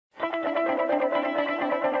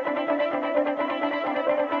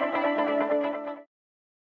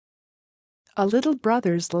A little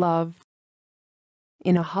brother's love.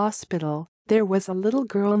 In a hospital, there was a little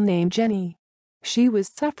girl named Jenny. She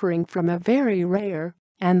was suffering from a very rare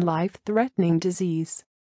and life-threatening disease.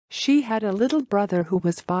 She had a little brother who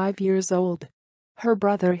was 5 years old. Her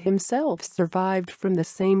brother himself survived from the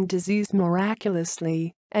same disease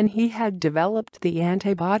miraculously, and he had developed the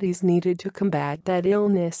antibodies needed to combat that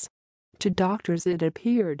illness. To doctors it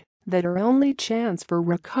appeared that her only chance for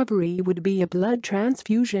recovery would be a blood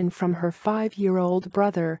transfusion from her 5-year-old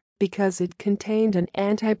brother because it contained an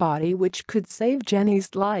antibody which could save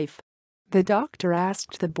Jenny's life. The doctor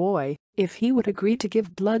asked the boy if he would agree to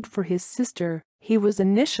give blood for his sister. He was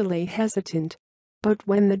initially hesitant, but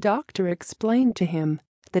when the doctor explained to him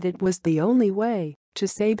that it was the only way to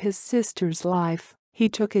save his sister's life, he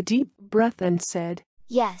took a deep breath and said,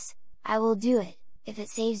 "Yes, I will do it, if it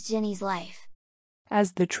saves Jenny's life."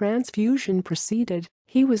 As the transfusion proceeded,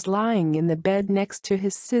 he was lying in the bed next to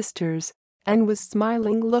his sister's and was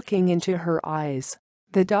smiling, looking into her eyes.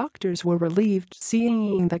 The doctors were relieved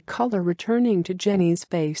seeing the color returning to Jenny's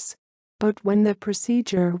face. But when the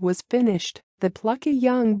procedure was finished, the plucky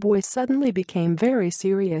young boy suddenly became very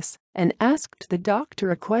serious and asked the doctor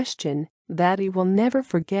a question that he will never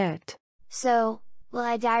forget. "So, will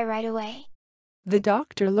I die right away?" The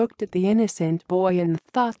doctor looked at the innocent boy and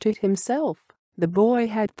thought to himself, the boy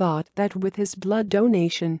had thought that with his blood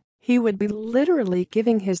donation, he would be literally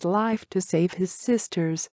giving his life to save his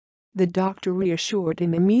sister's. The doctor reassured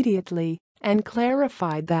him immediately and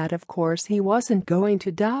clarified that of course he wasn't going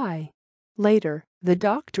to die. Later, the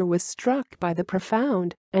doctor was struck by the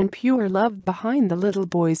profound and pure love behind the little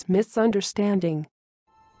boy's misunderstanding.